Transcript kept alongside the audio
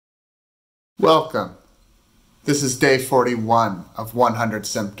Welcome. This is day 41 of 100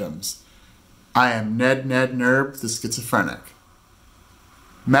 symptoms. I am nednednerB, the schizophrenic.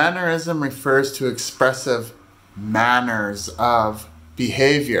 Mannerism refers to expressive manners of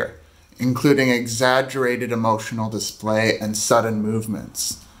behavior, including exaggerated emotional display and sudden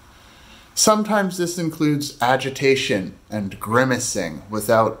movements. Sometimes this includes agitation and grimacing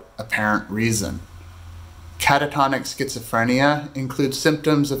without apparent reason. Catatonic schizophrenia includes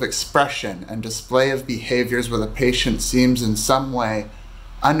symptoms of expression and display of behaviors where the patient seems in some way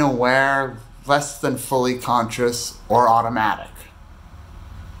unaware, less than fully conscious, or automatic.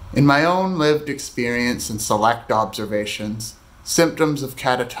 In my own lived experience and select observations, symptoms of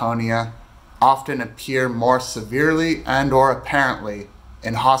catatonia often appear more severely and/or apparently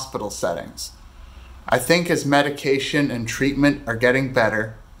in hospital settings. I think as medication and treatment are getting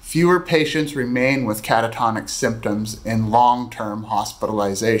better, fewer patients remain with catatonic symptoms in long-term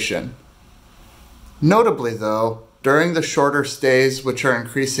hospitalization. Notably though, during the shorter stays, which are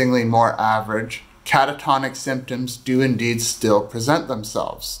increasingly more average, catatonic symptoms do indeed still present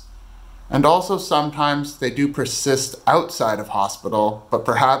themselves. And also sometimes they do persist outside of hospital, but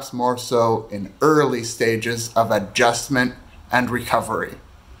perhaps more so in early stages of adjustment and recovery.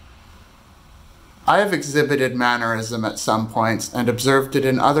 I have exhibited mannerism at some points and observed it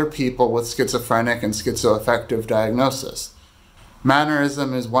in other people with schizophrenic and schizoaffective diagnosis.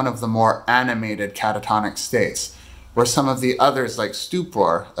 Mannerism is one of the more animated catatonic states, where some of the others, like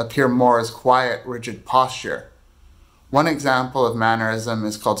stupor, appear more as quiet, rigid posture. One example of mannerism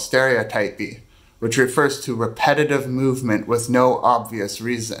is called stereotypy, which refers to repetitive movement with no obvious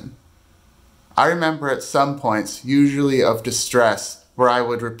reason. I remember at some points, usually of distress, where I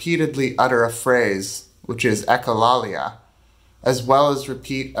would repeatedly utter a phrase, which is echolalia, as well as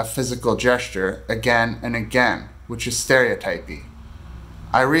repeat a physical gesture again and again, which is stereotypy.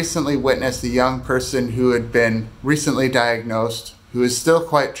 I recently witnessed a young person who had been recently diagnosed, who is still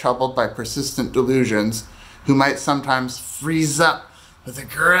quite troubled by persistent delusions, who might sometimes freeze up with a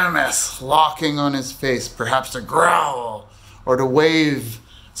grimace locking on his face, perhaps to growl, or to wave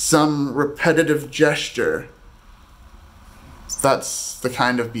some repetitive gesture. That's the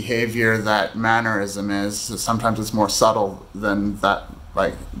kind of behavior that mannerism is. Sometimes it's more subtle than that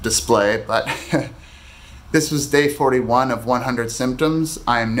display, but this was day 41 of 100 symptoms.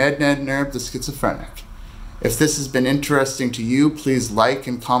 I am nednednerB, the schizophrenic. If this has been interesting to you, please like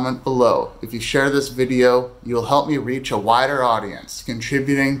and comment below. If you share this video, you'll help me reach a wider audience,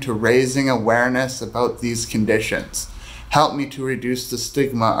 contributing to raising awareness about these conditions. Help me to reduce the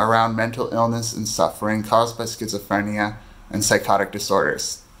stigma around mental illness and suffering caused by schizophrenia and psychotic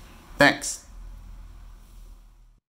disorders. Thanks.